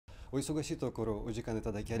Господин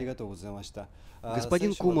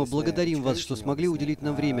Кума, благодарим вас, что смогли уделить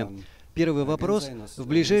нам время. Первый вопрос. В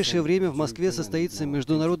ближайшее время в Москве состоится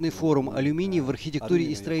Международный форум «Алюминий в архитектуре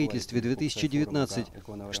и строительстве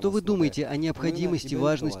 2019». Что вы думаете о необходимости,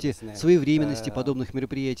 важности, своевременности подобных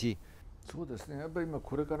мероприятий?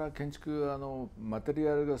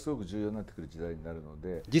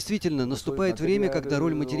 Действительно, наступает время, когда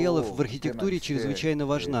роль материалов в архитектуре чрезвычайно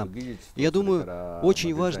важна. Я думаю,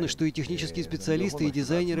 очень важно, что и технические специалисты, и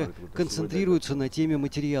дизайнеры концентрируются на теме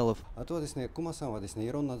материалов.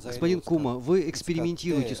 Господин Кума, вы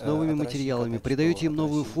экспериментируете с новыми материалами, придаете им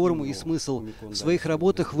новую форму и смысл. В своих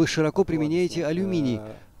работах вы широко применяете алюминий,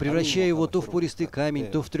 превращая его то в пористый камень,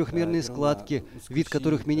 то в трехмерные складки, вид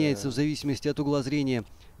которых меняется в зависимости от угла зрения.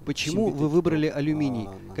 Почему вы выбрали алюминий?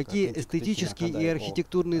 Какие эстетические и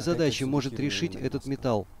архитектурные задачи может решить этот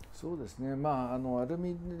металл?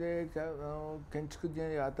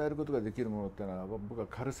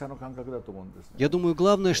 Я думаю,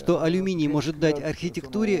 главное, что алюминий может дать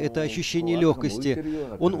архитектуре, это ощущение легкости.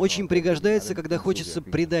 Он очень пригождается, когда хочется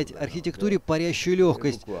придать архитектуре парящую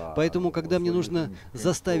легкость. Поэтому, когда мне нужно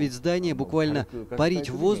заставить здание буквально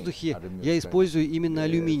парить в воздухе, я использую именно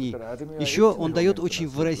алюминий. Еще он дает очень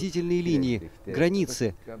выразительные линии,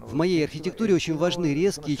 границы. В моей архитектуре очень важны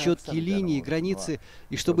резкие, четкие линии, границы,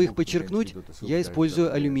 и чтобы их подчеркнуть, я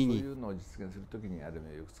использую алюминий.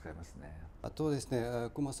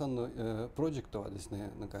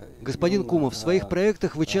 Господин Кума, в своих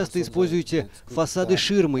проектах вы часто используете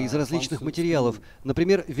фасады-ширмы из различных материалов.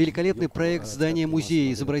 Например, великолепный проект здания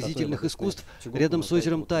музея изобразительных искусств рядом с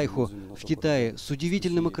озером Тайху в Китае с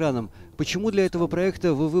удивительным экраном. Почему для этого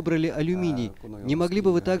проекта вы выбрали алюминий? Не могли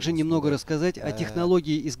бы вы также немного рассказать о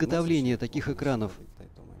технологии изготовления таких экранов?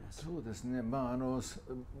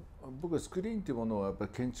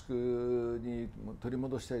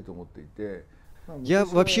 Я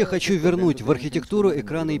вообще хочу вернуть в архитектуру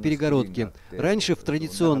экраны и перегородки. Раньше в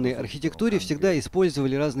традиционной архитектуре всегда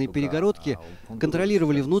использовали разные перегородки,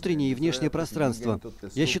 контролировали внутреннее и внешнее пространство.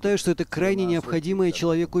 Я считаю, что это крайне необходимая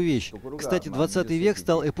человеку вещь. Кстати, 20 век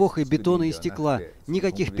стал эпохой бетона и стекла.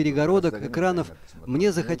 Никаких перегородок, экранов.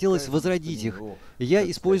 Мне захотелось возродить их. Я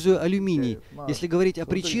использую алюминий. Если говорить о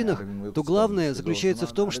причинах, то главное заключается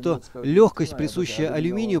в том, что легкость, присущая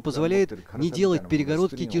алюминию, позволяет не делать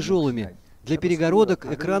перегородки тяжелыми. Для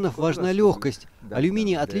перегородок, экранов важна легкость.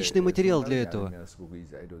 Алюминий – отличный материал для этого.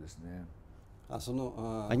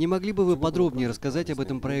 А не могли бы вы подробнее рассказать об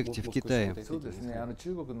этом проекте в Китае?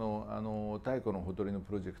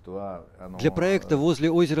 Для проекта возле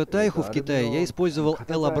озера Тайху в Китае я использовал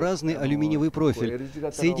L-образный алюминиевый профиль.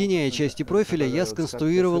 Соединяя части профиля, я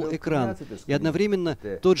сконструировал экран. И одновременно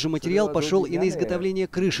тот же материал пошел и на изготовление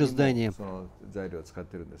крыши здания.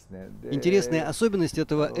 Интересная особенность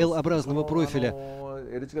этого L-образного профиля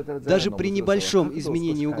 – даже при небольшом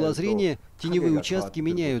изменении угла зрения теневые участки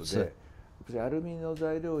меняются.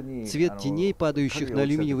 Цвет теней, падающих на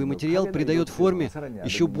алюминиевый материал, придает форме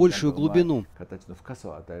еще большую глубину.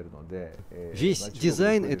 Весь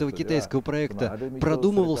дизайн этого китайского проекта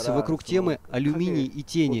продумывался вокруг темы «Алюминий и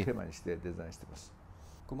тени».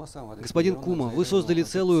 Господин Кума, вы создали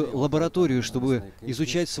целую лабораторию, чтобы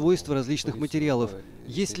изучать свойства различных материалов.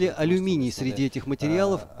 Есть ли алюминий среди этих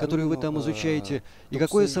материалов, которые вы там изучаете? И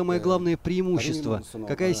какое самое главное преимущество?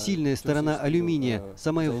 Какая сильная сторона алюминия?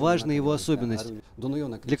 Самая важная его особенность?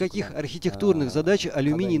 Для каких архитектурных задач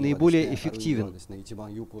алюминий наиболее эффективен?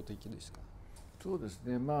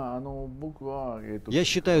 Я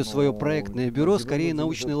считаю свое проектное бюро скорее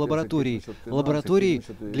научной лабораторией, лабораторией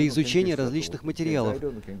для изучения различных материалов.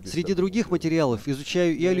 Среди других материалов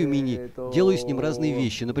изучаю и алюминий, делаю с ним разные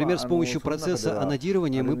вещи. Например, с помощью процесса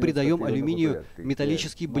анодирования мы придаем алюминию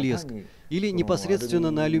металлический блеск. Или непосредственно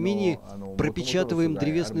на алюминии пропечатываем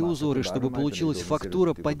древесные узоры, чтобы получилась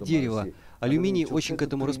фактура под дерево. Алюминий очень к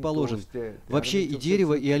этому расположен. Вообще и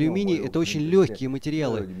дерево, и алюминий – это очень легкие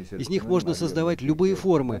материалы. Из них можно создавать любые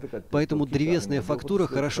формы, поэтому древесная фактура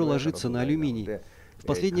хорошо ложится на алюминий. В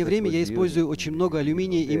последнее время я использую очень много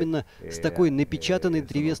алюминия именно с такой напечатанной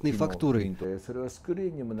древесной фактурой.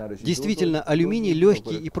 Действительно, алюминий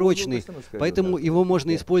легкий и прочный, поэтому его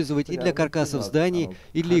можно использовать и для каркасов зданий,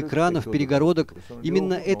 и для экранов, перегородок.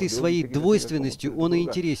 Именно этой своей двойственностью он и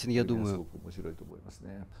интересен, я думаю.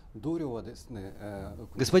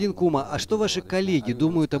 Господин Кума, а что ваши коллеги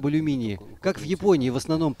думают об алюминии? Как в Японии в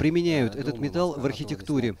основном применяют этот металл в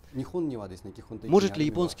архитектуре? Может ли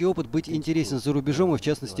японский опыт быть интересен за рубежом и в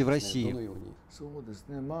частности в России?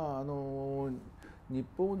 В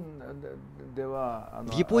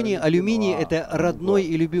Японии алюминий — это родной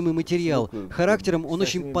и любимый материал. Характером он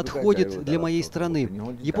очень подходит для моей страны.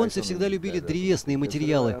 Японцы всегда любили древесные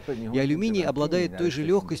материалы, и алюминий обладает той же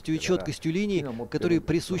легкостью и четкостью линий, которые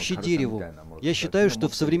присущи дереву. Я считаю, что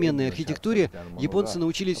в современной архитектуре японцы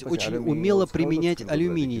научились очень умело применять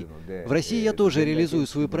алюминий. В России я тоже реализую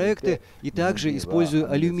свои проекты и также использую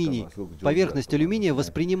алюминий. Поверхность алюминия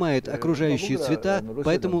воспринимает окружающие цвета,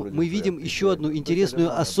 поэтому мы видим еще одну интересную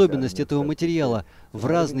особенность этого материала. В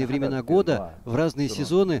разные времена года, в разные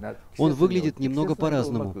сезоны он выглядит немного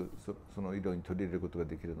по-разному.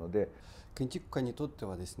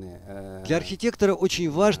 Для архитектора очень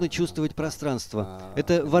важно чувствовать пространство.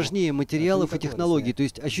 Это важнее материалов и технологий, то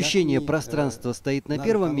есть ощущение пространства стоит на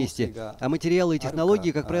первом месте, а материалы и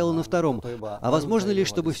технологии, как правило, на втором. А возможно ли,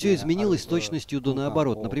 чтобы все изменилось с точностью до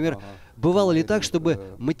наоборот? Например, бывало ли так, чтобы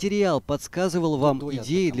материал подсказывал вам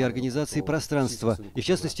идеи для организации пространства, и в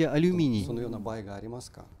частности алюминий?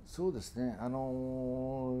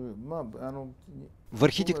 В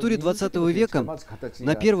архитектуре 20 века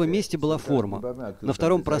на первом месте была форма, на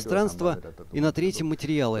втором пространство и на третьем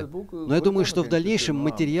материалы. Но я думаю, что в дальнейшем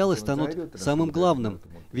материалы станут самым главным.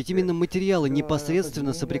 Ведь именно материалы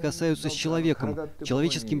непосредственно соприкасаются с человеком,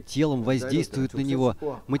 человеческим телом, воздействуют на него.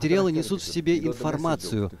 Материалы несут в себе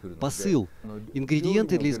информацию, посыл.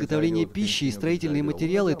 Ингредиенты для изготовления пищи и строительные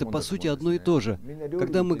материалы — это по сути одно и то же.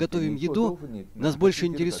 Когда мы готовим еду, нас больше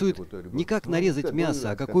интересует не как нарезать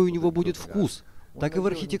мясо, а какой у него будет вкус. Так и в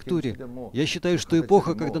архитектуре. Я считаю, что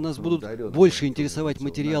эпоха, когда нас будут больше интересовать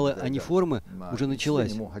материалы, а не формы, уже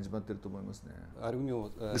началась.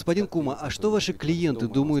 Господин Кума, а что ваши клиенты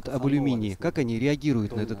думают об алюминии? Как они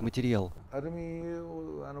реагируют на этот материал?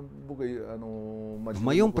 В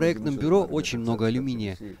моем проектном бюро очень много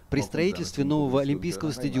алюминия. При строительстве нового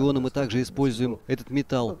Олимпийского стадиона мы также используем этот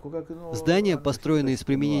металл. Здания, построенные с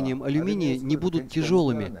применением алюминия, не будут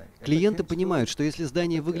тяжелыми. Клиенты понимают, что если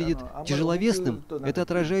здание выглядит тяжеловесным, это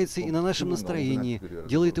отражается и на нашем настроении,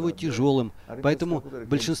 делает его тяжелым. Поэтому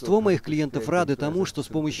большинство моих клиентов рады тому, что с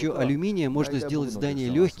помощью алюминия можно сделать здание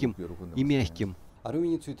легким и мягким.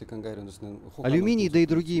 Алюминий, да и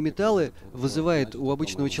другие металлы, вызывают у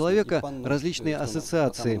обычного человека различные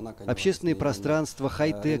ассоциации. Общественные пространства,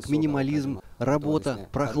 хай-тек, минимализм, работа,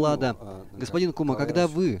 прохлада. Господин Кума, когда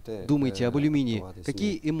вы думаете об алюминии,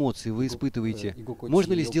 какие эмоции вы испытываете?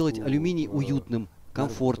 Можно ли сделать алюминий уютным,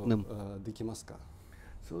 комфортным?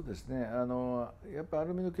 В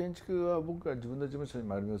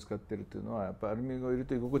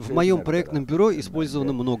моем проектном бюро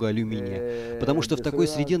использовано много алюминия, потому что в такой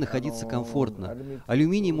среде находиться комфортно.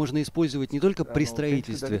 Алюминий можно использовать не только при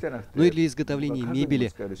строительстве, но и для изготовления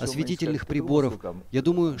мебели, осветительных приборов. Я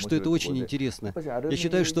думаю, что это очень интересно. Я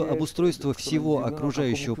считаю, что обустройство всего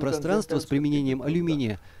окружающего пространства с применением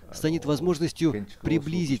алюминия станет возможностью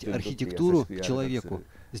приблизить архитектуру к человеку,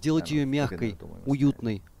 сделать ее мягкой,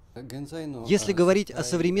 уютной. Если говорить о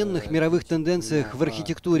современных мировых тенденциях в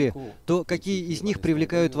архитектуре, то какие из них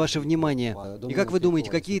привлекают ваше внимание? И как вы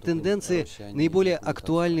думаете, какие тенденции наиболее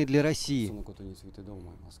актуальны для России?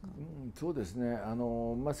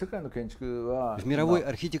 В мировой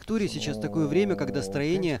архитектуре сейчас такое время, когда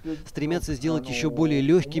строения стремятся сделать еще более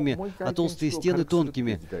легкими, а толстые стены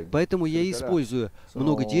тонкими. Поэтому я и использую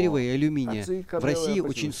много дерева и алюминия. В России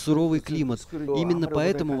очень суровый климат. Именно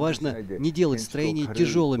поэтому важно не делать строения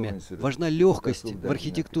тяжелыми. Важна легкость в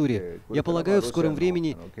архитектуре. Я полагаю, в скором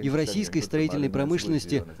времени и в российской строительной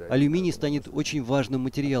промышленности алюминий станет очень важным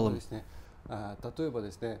материалом.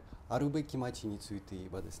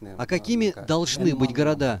 А какими должны быть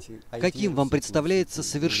города? Каким вам представляется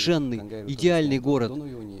совершенный, идеальный город?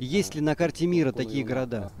 И есть ли на карте мира такие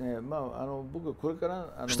города?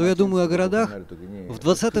 Что я думаю о городах? В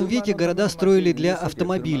 20 веке города строили для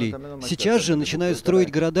автомобилей. Сейчас же начинают строить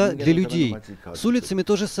города для людей. С улицами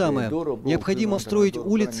то же самое. Необходимо строить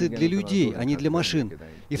улицы для людей, а не для машин.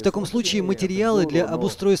 И в таком случае материалы для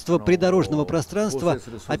обустройства придорожного пространства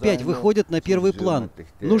опять выходят на первый план.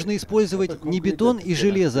 Нужно использовать не бетон и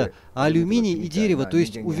железо, а алюминий и дерево, то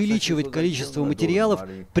есть увеличивать количество материалов,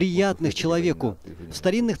 приятных человеку. В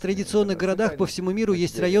старинных традиционных городах по всему миру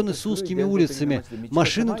есть районы с узкими улицами.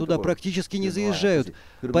 Машины туда практически не заезжают,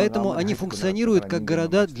 поэтому они функционируют как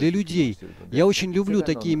города для людей. Я очень люблю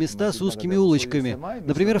такие места с узкими улочками.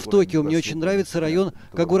 Например, в Токио мне очень нравится район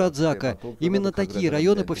Кагурадзака. Именно такие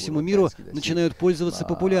районы по всему миру начинают пользоваться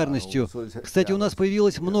популярностью. Кстати, у нас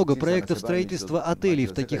появилось много проектов строительства отелей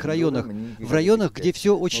в таких районах, где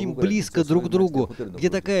все очень близко друг к другу, где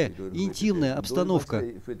такая интимная обстановка.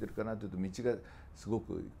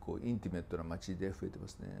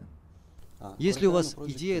 Есть ли у вас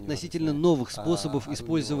идеи относительно новых способов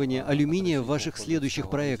использования алюминия в ваших следующих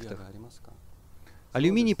проектах?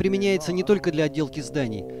 Алюминий применяется не только для отделки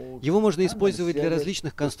зданий. Его можно использовать для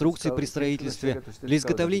различных конструкций при строительстве, для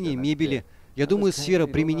изготовления мебели. Я думаю, сфера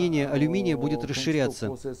применения алюминия будет расширяться.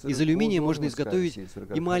 Из алюминия можно изготовить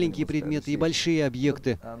и маленькие предметы, и большие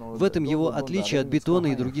объекты. В этом его отличие от бетона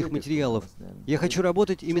и других материалов. Я хочу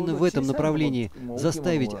работать именно в этом направлении,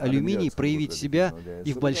 заставить алюминий проявить себя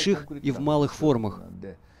и в больших, и в малых формах.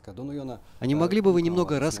 А не могли бы вы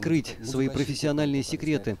немного раскрыть свои профессиональные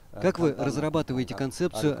секреты? Как вы разрабатываете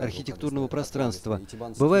концепцию архитектурного пространства?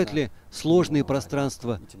 Бывают ли сложные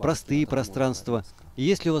пространства, простые пространства? И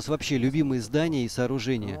есть ли у вас вообще любимые здания и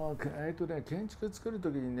сооружения?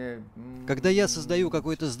 Когда я создаю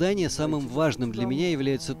какое-то здание, самым важным для меня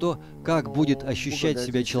является то, как будет ощущать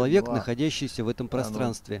себя человек, находящийся в этом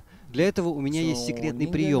пространстве. Для этого у меня есть секретный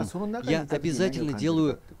прием. Я обязательно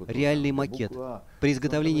делаю реальный макет. При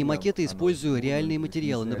изготовлении макета использую реальные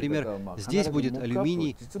материалы. Например, здесь будет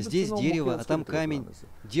алюминий, здесь дерево, а там камень.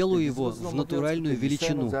 Делаю его в натуральную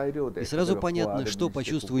величину. И сразу понятно, что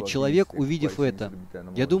почувствует человек, увидев это.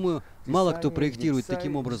 Я думаю, мало кто проектирует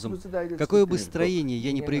таким образом. Какое бы строение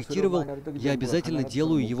я ни проектировал, я обязательно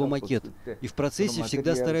делаю его макет. И в процессе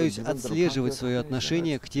всегда стараюсь отслеживать свое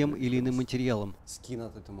отношение к тем или иным материалам.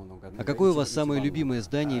 А какое у вас самое любимое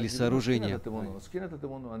здание или сооружение?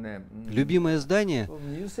 Любимое здание?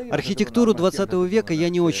 Архитектуру 20 века я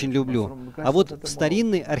не очень люблю. А вот в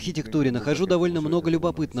старинной архитектуре нахожу довольно много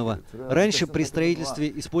любопытного. Раньше при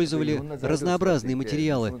строительстве использовали разнообразные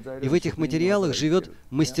материалы. И в этих материалах живет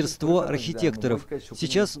мастерство архитекторов.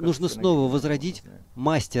 Сейчас нужно снова возродить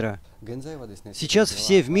мастера. Сейчас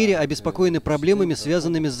все в мире обеспокоены проблемами,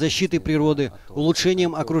 связанными с защитой природы,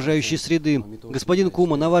 улучшением окружающей среды. Господин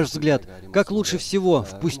Кума, на ваш взгляд, как лучше всего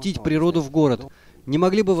впустить природу в город? Не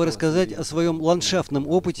могли бы вы рассказать о своем ландшафтном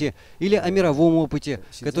опыте или о мировом опыте,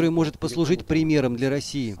 который может послужить примером для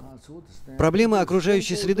России? Проблемы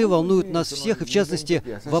окружающей среды волнуют нас всех, и в частности,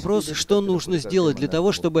 вопрос, что нужно сделать для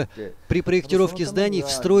того, чтобы при проектировке зданий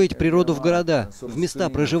встроить природу в города, в места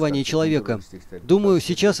проживания человека. Думаю,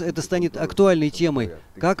 сейчас это станет актуальной темой.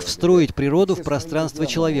 Как встроить природу в пространство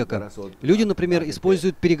человека? Люди, например,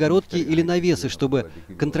 используют перегородки или навесы, чтобы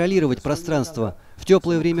контролировать пространство. В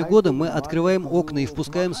теплое время года мы открываем окна и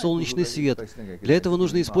впускаем солнечный свет. Для этого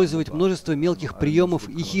нужно использовать множество мелких приемов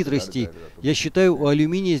и хитростей. Я считаю, у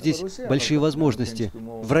алюминия здесь большие возможности.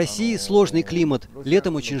 В России сложный климат.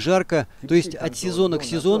 Летом очень жарко, то есть от сезона к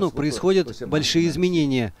сезону происходят большие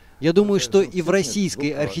изменения. Я думаю, что и в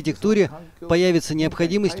российской архитектуре появится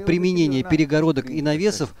необходимость применения перегородок и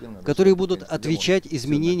навесов, которые будут отвечать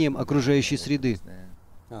изменениям окружающей среды.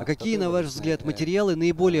 А какие, на ваш взгляд, материалы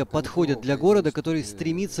наиболее подходят для города, который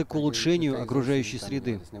стремится к улучшению окружающей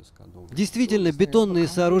среды? Действительно, бетонные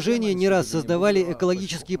сооружения не раз создавали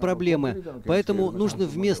экологические проблемы, поэтому нужно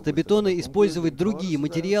вместо бетона использовать другие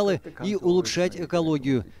материалы и улучшать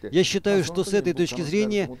экологию. Я считаю, что с этой точки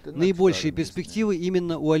зрения наибольшие перспективы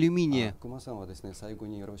именно у алюминия.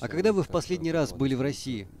 А когда вы в последний раз были в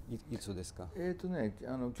России?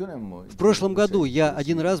 В прошлом году я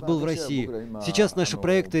один раз был в России. Сейчас наши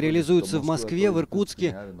проекты реализуются в Москве, в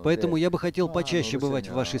Иркутске, поэтому я бы хотел почаще бывать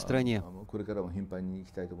в вашей стране.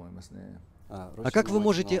 А как вы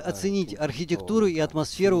можете оценить архитектуру и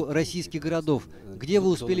атмосферу российских городов? Где вы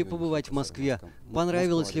успели побывать в Москве?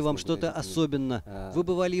 Понравилось ли вам что-то особенно? Вы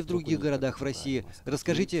бывали и в других городах в России.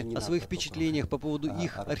 Расскажите о своих впечатлениях по поводу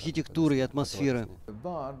их архитектуры и атмосферы.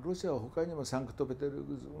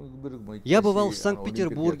 Я бывал в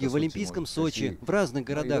Санкт-Петербурге, в Олимпийском Сочи, в разных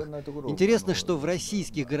городах. Интересно, что в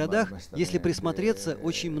российских городах, если присмотреться,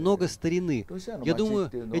 очень много старины. Я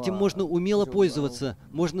думаю, этим можно умело пользоваться,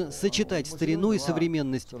 можно сочетать старину и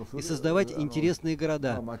современность и создавать интересные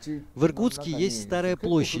города. В Иркутске есть Старая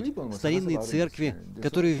площадь, старинные церкви,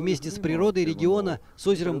 которые вместе с природой региона, с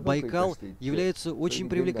озером Байкал, являются очень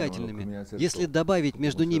привлекательными. Если добавить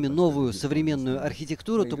между ними новую современную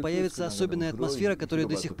архитектуру, то появится особенная атмосфера, которая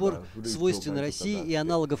до сих пор свойственна России и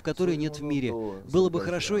аналогов которой нет в мире. Было бы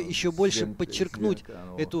хорошо еще больше подчеркнуть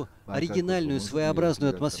эту оригинальную,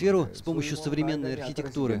 своеобразную атмосферу с помощью современной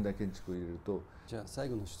архитектуры.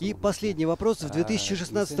 И последний вопрос. В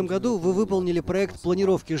 2016 году вы выполнили проект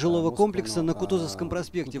планировки жилого комплекса на Кутузовском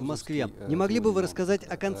проспекте в Москве. Не могли бы вы рассказать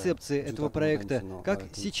о концепции этого проекта? Как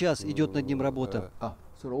сейчас идет над ним работа?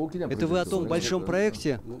 Это вы о том большом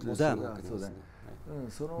проекте? Да.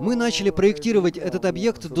 Мы начали проектировать этот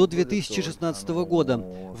объект до 2016 года.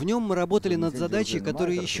 В нем мы работали над задачей,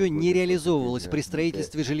 которая еще не реализовывалась при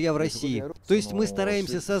строительстве жилья в России. То есть мы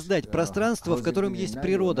стараемся создать пространство, в котором есть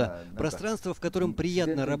природа, пространство, в котором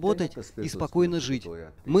приятно работать и спокойно жить.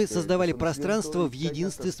 Мы создавали пространство в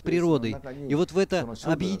единстве с природой. И вот в это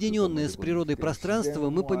объединенное с природой пространство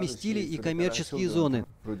мы поместили и коммерческие зоны.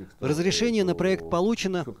 Разрешение на проект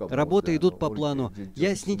получено, работы идут по плану.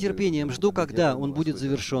 Я с нетерпением жду, когда он будет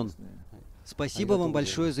завершен. Спасибо вам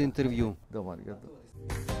большое за интервью.